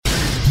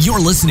You're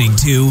listening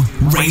to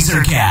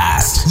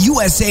Razorcast,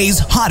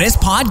 USA's hottest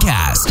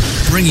podcast,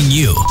 bringing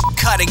you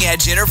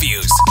cutting-edge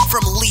interviews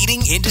from leading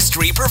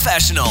industry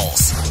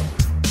professionals.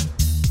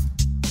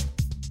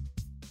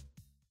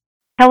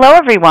 Hello,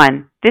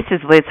 everyone. This is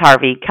Liz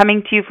Harvey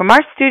coming to you from our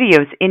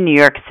studios in New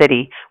York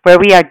City, where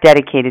we are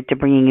dedicated to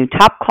bringing you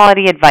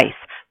top-quality advice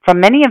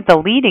from many of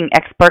the leading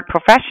expert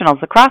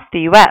professionals across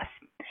the U.S.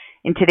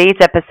 In today's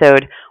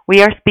episode,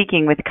 we are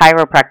speaking with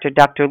chiropractor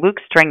Dr. Luke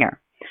Stringer.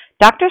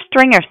 Dr.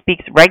 Stringer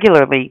speaks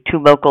regularly to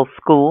local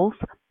schools,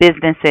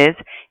 businesses,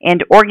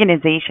 and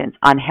organizations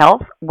on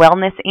health,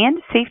 wellness, and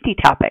safety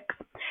topics.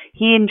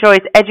 He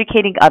enjoys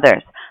educating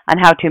others on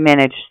how to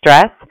manage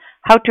stress,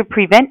 how to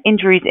prevent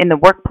injuries in the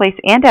workplace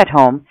and at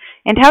home,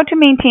 and how to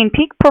maintain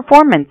peak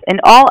performance in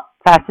all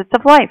facets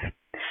of life.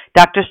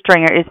 Dr.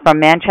 Stringer is from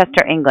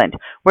Manchester, England,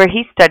 where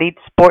he studied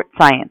sports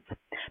science.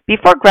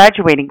 Before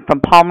graduating from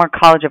Palmer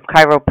College of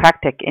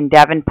Chiropractic in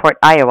Davenport,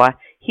 Iowa,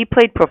 he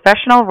played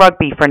professional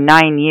rugby for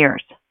 9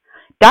 years.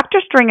 Dr.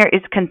 Stringer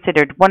is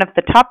considered one of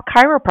the top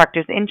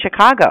chiropractors in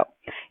Chicago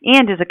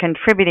and is a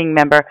contributing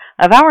member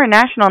of our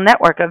national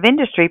network of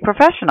industry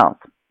professionals.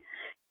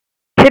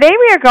 Today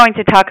we are going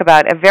to talk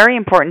about a very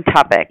important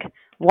topic,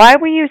 why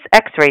we use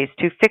x-rays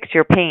to fix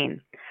your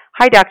pain.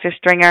 Hi, Dr.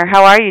 Stringer.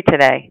 How are you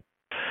today?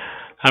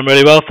 I'm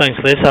really well, thanks,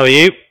 Liz. How are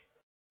you?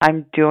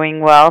 I'm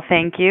doing well,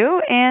 thank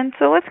you. And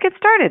so let's get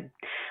started.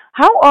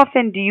 How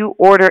often do you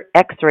order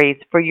x-rays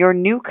for your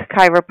new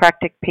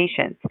chiropractic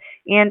patients?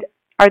 And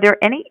are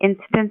there any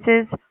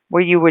instances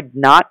where you would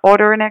not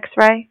order an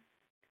x-ray?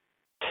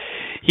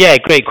 Yeah,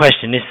 great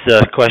question. This is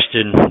a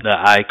question that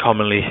I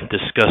commonly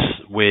discuss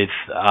with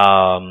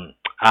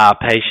our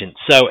patients.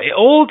 So it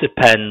all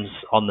depends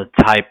on the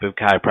type of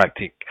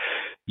chiropractic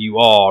you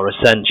are,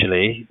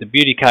 essentially. The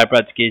beauty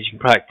chiropractic is you can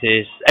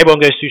practice, everyone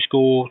goes through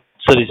school,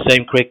 studies the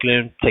same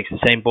curriculum, takes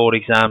the same board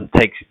exam,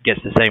 gets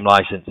the same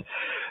license.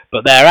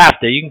 But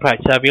thereafter, you can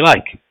practice however you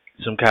like.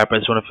 Some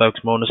chiropractors want to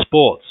focus more on the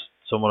sports.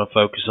 Some want to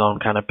focus on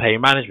kind of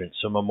pain management.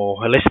 Some are more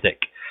holistic.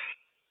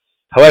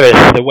 However,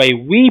 the way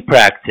we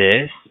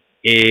practice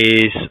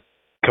is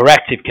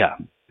corrective care.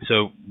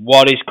 So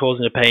what is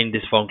causing the pain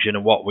dysfunction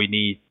and what do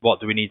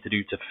we need to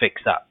do to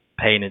fix that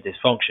pain and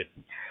dysfunction?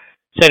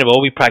 Second of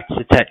all, we practice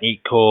a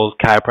technique called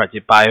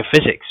chiropractic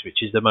biophysics,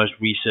 which is the most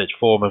researched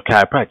form of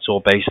chiropractic,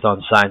 all based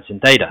on science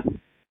and data.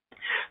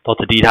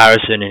 Dr. Dean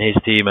Harrison and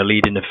his team are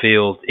leading the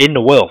field in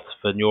the world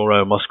for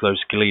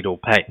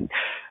neuromusculoskeletal pain.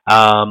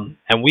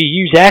 And we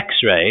use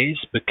x-rays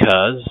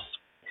because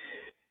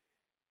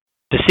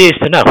to see is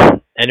to know.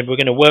 And if we're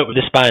going to work with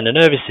the spine and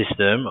nervous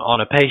system on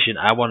a patient,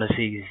 I want to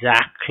see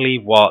exactly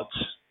what's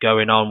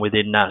going on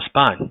within that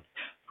spine.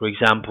 For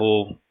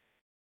example,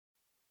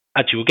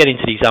 actually, we'll get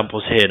into the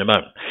examples here in a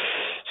moment.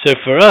 So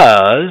for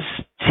us,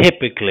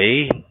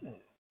 typically,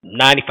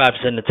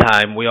 95% of the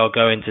time, we are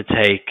going to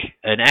take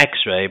an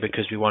x-ray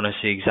because we want to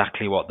see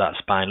exactly what that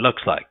spine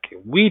looks like.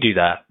 We do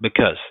that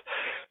because,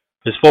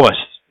 first and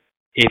foremost,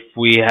 if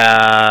we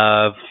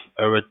have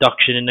a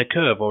reduction in the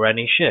curve or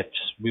any shifts,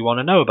 we want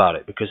to know about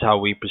it because how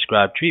we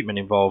prescribe treatment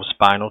involves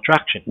spinal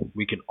traction.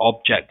 We can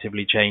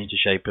objectively change the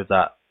shape of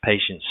that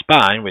patient's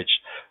spine,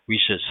 which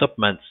research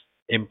supplements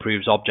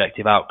improves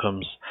objective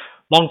outcomes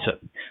long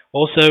term.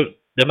 Also,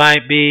 there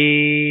might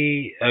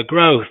be a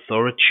growth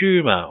or a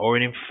tumor or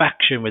an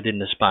infection within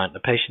the spine. The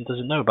patient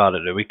doesn't know about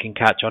it that we can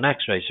catch on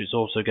x-rays. So it's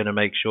also going to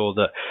make sure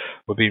that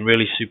we're being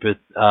really super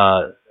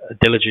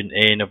diligent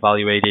in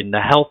evaluating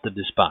the health of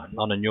the spine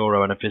on a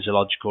neuro and a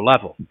physiological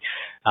level.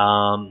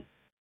 And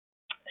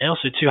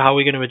also, too, how are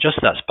we going to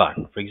adjust that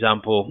spine? For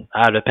example,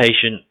 I had a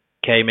patient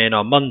came in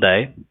on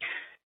Monday,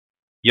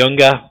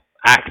 younger,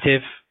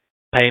 active,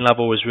 pain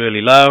level was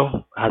really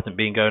low, hasn't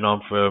been going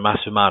on for a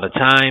massive amount of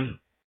time.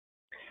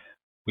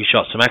 We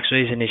shot some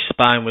x-rays and his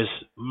spine was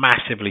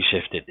massively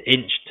shifted.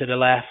 Inch to the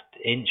left,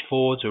 inch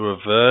forwards, a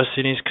reverse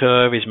in his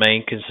curve. His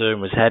main concern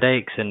was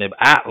headaches, and the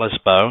atlas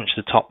bone, which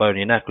is the top bone of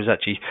your neck, was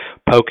actually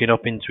poking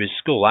up into his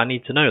skull. I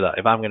need to know that.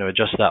 If I'm going to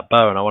adjust that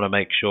bone, I want to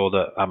make sure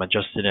that I'm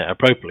adjusting it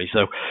appropriately.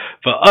 So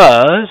for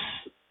us,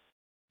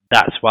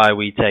 that's why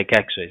we take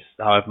x-rays.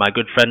 However, my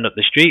good friend up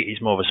the street, he's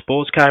more of a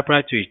sports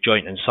chiropractor, he's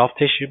joint and soft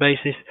tissue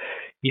basis.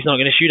 He's not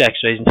going to shoot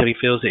x-rays until he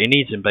feels that he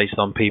needs them based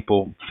on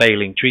people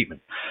failing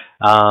treatment.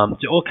 So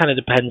it all kind of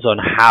depends on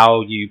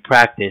how you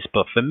practice.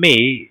 But for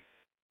me,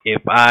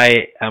 if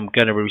I am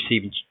going to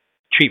receive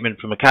treatment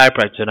from a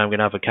chiropractor and I'm going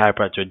to have a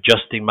chiropractor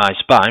adjusting my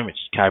spine, which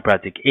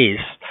chiropractic is,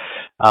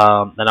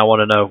 then I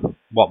want to know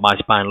what my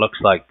spine looks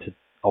like to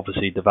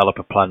obviously develop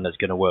a plan that's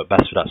going to work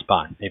best for that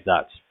spine. If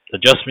that's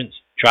adjustments,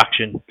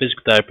 traction,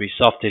 physical therapy,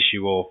 soft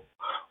tissue, or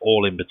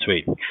all in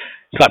between.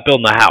 It's like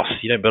building a house.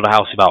 You don't build a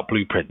house without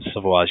blueprints,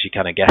 otherwise you're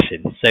kind of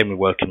guessing. Same with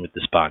working with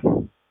the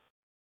spine.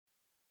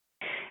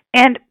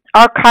 And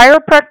are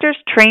chiropractors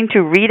trained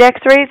to read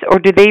x-rays, or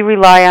do they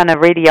rely on a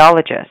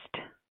radiologist?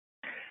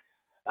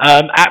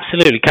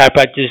 Absolutely.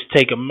 Chiropractors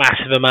take a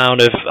massive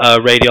amount of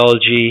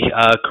radiology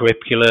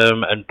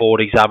curriculum and board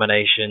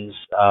examinations.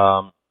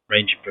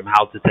 ranging from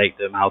how to take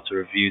them, how to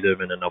review them,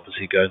 and then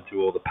obviously going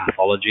through all the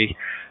pathology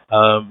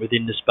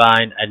within the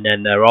spine. And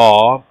then there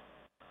are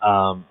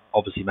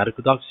obviously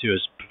medical doctors who are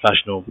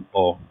professional,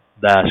 or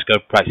their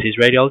scope of practice is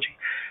radiology.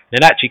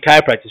 And actually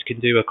chiropractors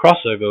can do a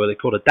crossover where they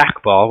call a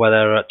DAC bar, where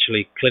they're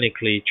actually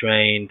clinically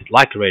trained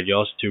like a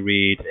radiologist to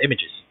read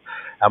images,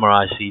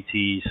 MRI,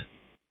 CTs,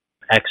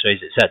 X-rays,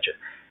 etc.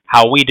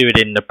 How we do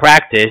it in the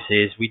practice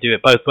is we do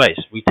it both ways.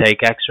 We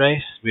take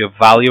X-rays, we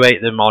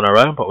evaluate them on our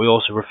own, but we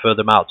also refer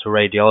them out to a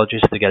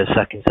radiologist to get a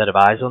second set of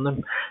eyes on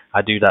them.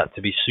 I do that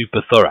to be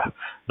super thorough.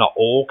 Not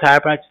all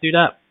chiropractors do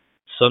that.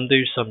 Some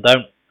do, some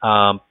don't.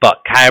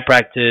 But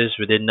chiropractors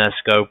within their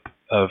scope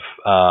of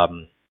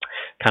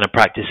kind of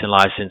practice and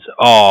license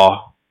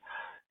are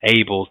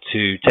able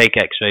to take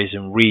X-rays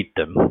and read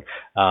them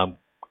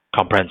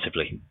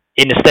comprehensively.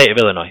 In the state of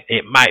Illinois,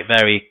 it might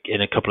vary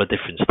in a couple of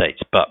different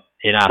states, but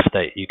in our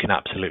state, you can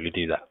absolutely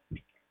do that.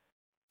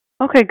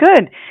 Okay,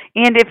 good.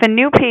 And if a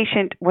new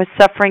patient was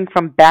suffering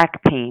from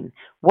back pain,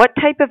 what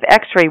type of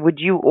X-ray would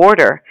you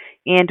order,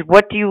 and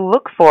what do you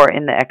look for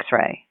in the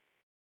X-ray?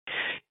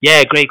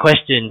 Yeah, great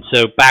question.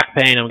 So back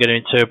pain, I'm going to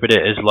interpret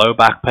it as low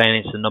back pain.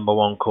 It's the number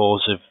one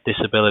cause of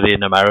disability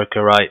in America,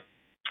 right?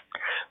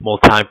 More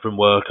time from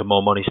work and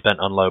more money spent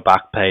on low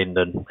back pain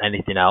than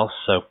anything else.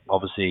 So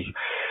obviously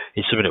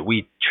it's something that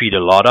we treat a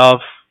lot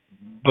of.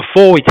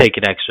 Before we take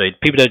an X-ray,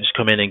 people don't just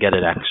come in and get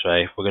an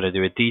X-ray. We're going to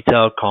do a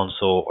detailed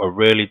consult, a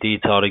really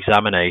detailed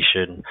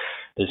examination.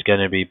 There's going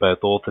to be both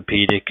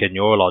orthopedic and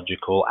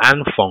neurological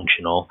and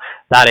functional.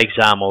 That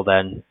exam will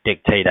then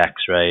dictate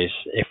X-rays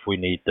if we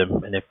need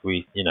them, and if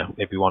we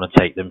want to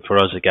take them. For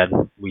us,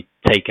 again, we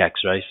take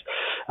X-rays.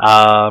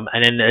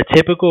 And then a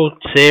typical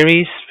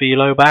series for your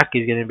low back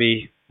is going to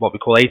be what we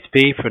call A to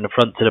P, from the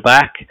front to the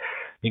back.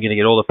 You're going to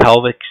get all the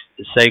pelvic,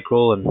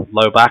 sacral, and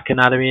low back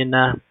anatomy in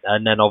there.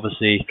 And then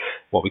obviously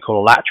what we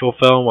call a lateral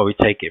film, where we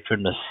take it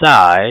from the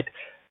side.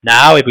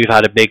 Now, if we've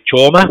had a big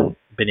trauma,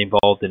 been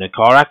involved in a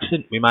car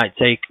accident, we might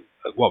take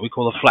what we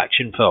call a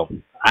flexion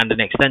film and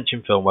an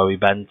extension film, where we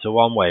bend to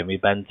one way and we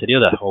bend to the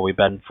other, or we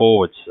bend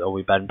forwards or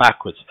we bend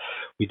backwards.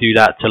 We do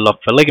that to look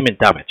for ligament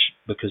damage,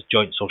 because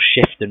joints will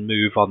shift and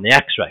move on the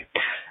X-ray.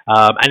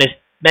 And there's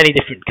many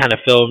different kind of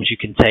films you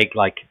can take,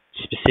 like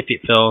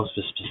specific films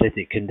for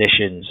specific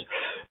conditions,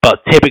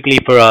 but typically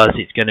for us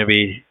it's going to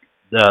be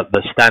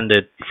the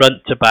standard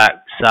front to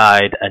back,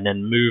 side, and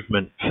then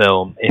movement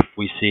film if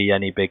we see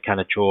any big kind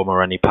of trauma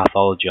or any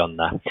pathology on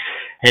there.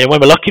 And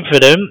when we're looking for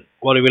them,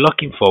 what are we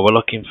looking for? We're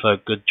looking for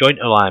good joint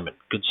alignment,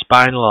 good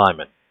spine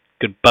alignment,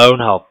 good bone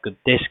health, good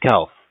disc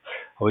health.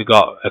 Have we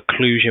got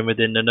occlusion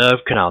within the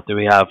nerve canal? Do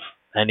we have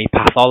any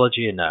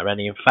pathology in there,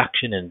 any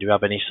infection, and do we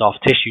have any soft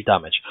tissue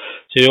damage?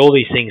 So all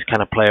these things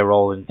kind of play a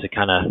role into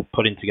kind of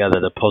putting together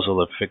the puzzle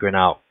of figuring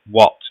out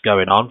what's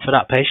going on for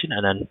that patient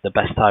and then the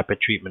best type of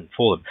treatment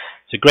for them.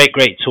 It's a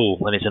great tool,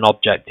 and it's an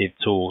objective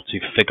tool to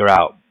figure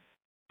out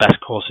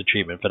best course of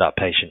treatment for that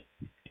patient.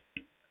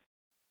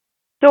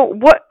 So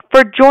what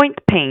for joint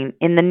pain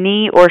in the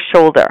knee or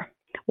shoulder,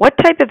 what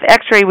type of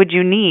X-ray would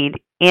you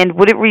need, and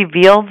would it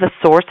reveal the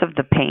source of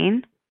the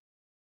pain?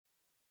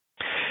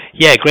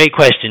 Yeah, great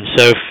question.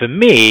 So for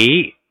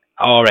me,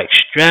 our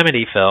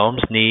extremity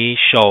films, knees,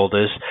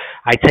 shoulders,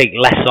 I take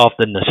less off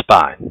than the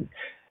spine.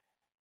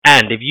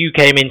 And if you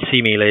came in to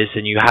see me, Liz,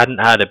 and you hadn't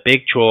had a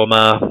big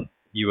trauma,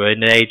 you were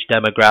in an age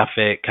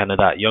demographic, kind of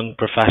that young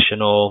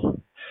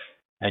professional,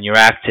 and you're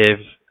active,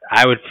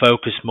 I would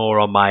focus more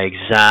on my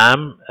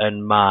exam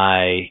and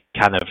my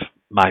kind of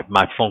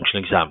my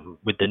functional exam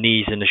with the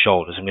knees and the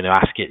shoulders. I'm going to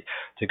ask it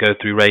to go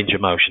through range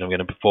of motion. I'm going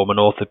to perform an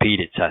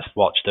orthopedic test,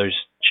 watch those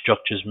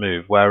structures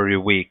move. Where are we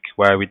weak?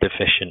 Where are we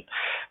deficient?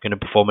 I'm going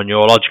to perform a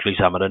neurological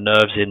exam of the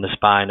nerves in the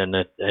spine and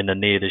the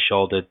knee of the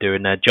shoulder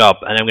doing their job.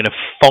 And I'm going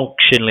to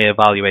functionally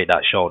evaluate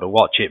that shoulder,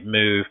 watch it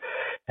move,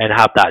 and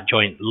have that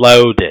joint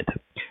loaded.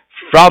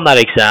 From that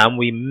exam,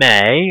 we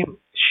may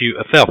shoot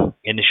a film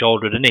in the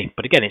shoulder or the knee.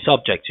 But again, it's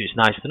objective. It's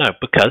nice to know,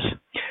 because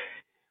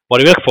what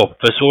do we look for?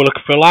 First of all, we're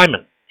looking for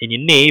alignment. In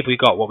your knee, we've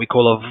got what we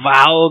call a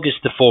valgus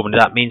deformity.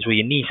 That means where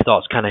your knee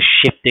starts kind of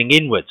shifting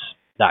inwards.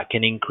 That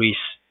can increase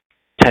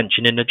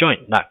tension in the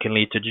joint. That can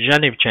lead to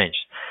degenerative change.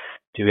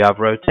 Do we have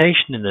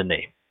rotation in the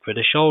knee? For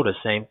the shoulder,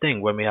 same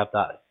thing. When we have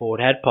that forward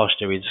head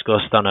posture we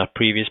discussed on a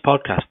previous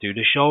podcast, do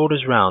the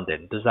shoulders round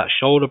in? Does that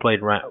shoulder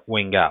blade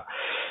wing out?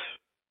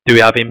 Do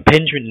we have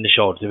impingement in the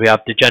shoulder? Do we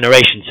have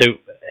degeneration? So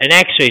an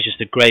X-ray is just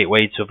a great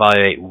way to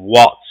evaluate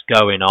what's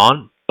going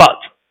on. But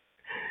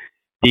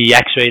the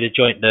X-ray, the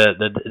joint,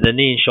 the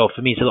knee and shoulder,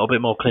 for me, is a little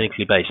bit more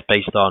clinically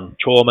based on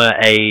trauma,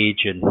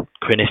 age, and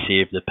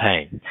chronicity of the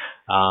pain.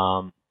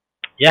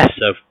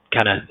 So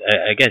kind of,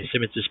 again,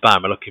 similar to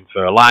spine, we're looking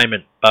for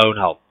alignment, bone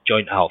health,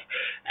 joint health,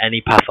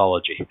 any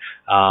pathology.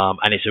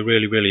 And it's a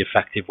really, really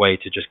effective way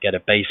to just get a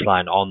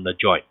baseline on the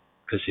joint.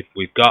 Because if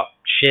we've got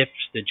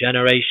shifts,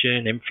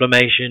 degeneration,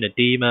 inflammation,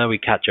 edema, we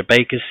catch a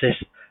Baker's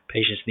cyst,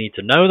 patients need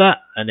to know that,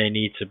 and they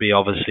need to be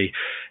obviously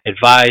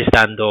advised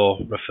and or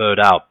referred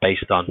out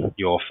based on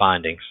your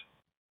findings.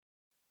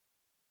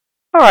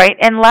 All right.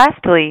 And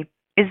lastly,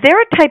 Is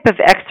there a type of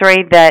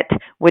x-ray that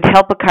would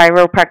help a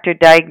chiropractor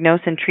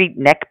diagnose and treat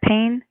neck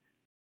pain?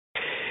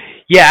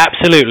 Yeah,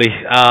 absolutely.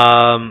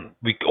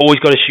 We always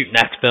got to shoot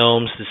neck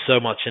films. There's so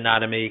much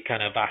anatomy,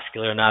 kind of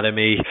vascular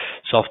anatomy,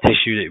 soft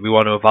tissue that we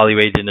want to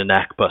evaluate in the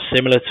neck. But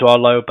similar to our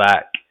low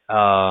back,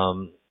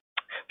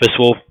 first of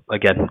all,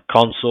 again,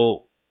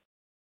 consult,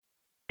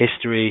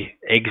 history,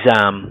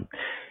 exam,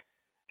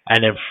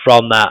 and then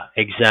from that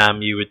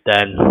exam, you would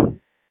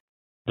then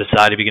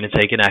decide if you're going to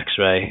take an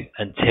x-ray.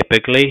 And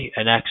typically,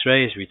 an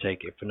x-ray is we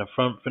take it from the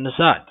front, from the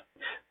side.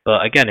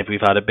 But again, if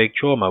we've had a big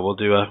trauma, we'll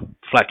do a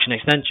flexion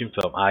extension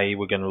film, i.e.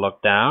 we're going to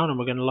look down and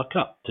we're going to look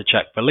up to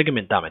check for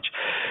ligament damage.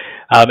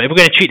 If we're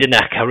going to treat the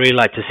neck, I really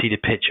like to see the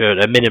picture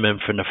at a minimum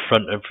from the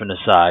front and from the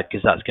side,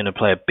 because that's going to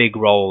play a big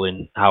role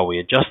in how we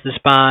adjust the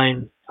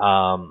spine,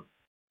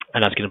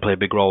 and that's going to play a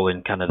big role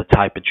in kind of the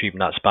type of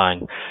treatment that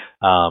spine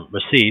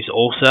receives.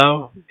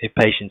 Also, if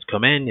patients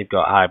come in, you've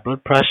got high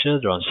blood pressure,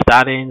 they're on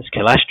statins,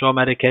 cholesterol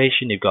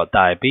medication, you've got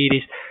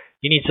diabetes,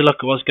 you need to look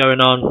at what's going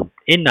on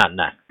in that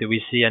neck. Do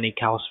we see any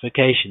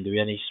calcification? Do we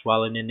see any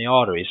swelling in the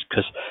arteries?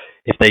 Because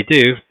if they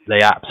do,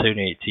 they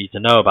absolutely need to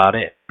know about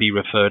it, be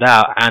referred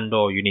out, and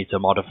or you need to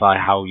modify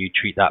how you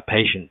treat that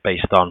patient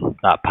based on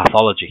that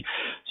pathology.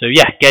 So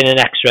yeah, getting an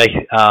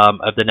x-ray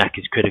of the neck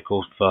is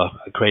critical for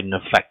creating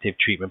an effective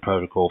treatment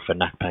protocol for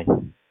neck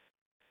pain.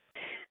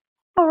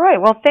 All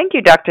right. Well, thank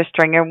you, Dr.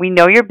 Stringer. We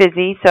know you're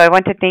busy, so I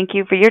want to thank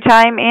you for your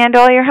time and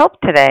all your help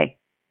today.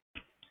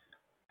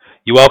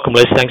 You're welcome,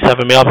 Liz. Thanks for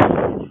having me on.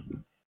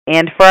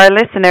 And for our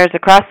listeners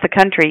across the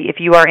country, if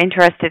you are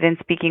interested in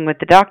speaking with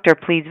the doctor,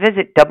 please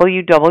visit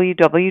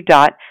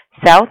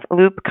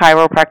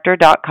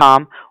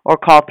www.southloopchiropractor.com or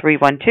call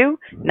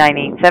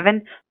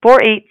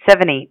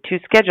 312-987-4878 to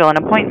schedule an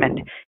appointment.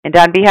 And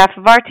on behalf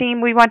of our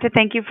team, we want to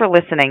thank you for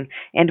listening,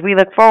 and we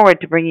look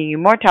forward to bringing you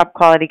more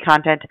top-quality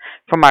content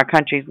from our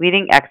country's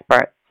leading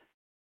experts.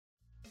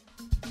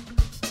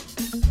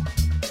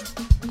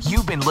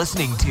 You've been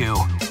listening to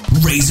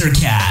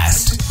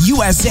RazorCast,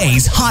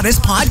 USA's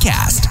hottest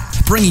podcast,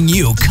 bringing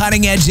you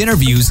cutting-edge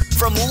interviews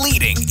from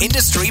leading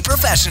industry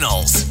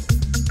professionals.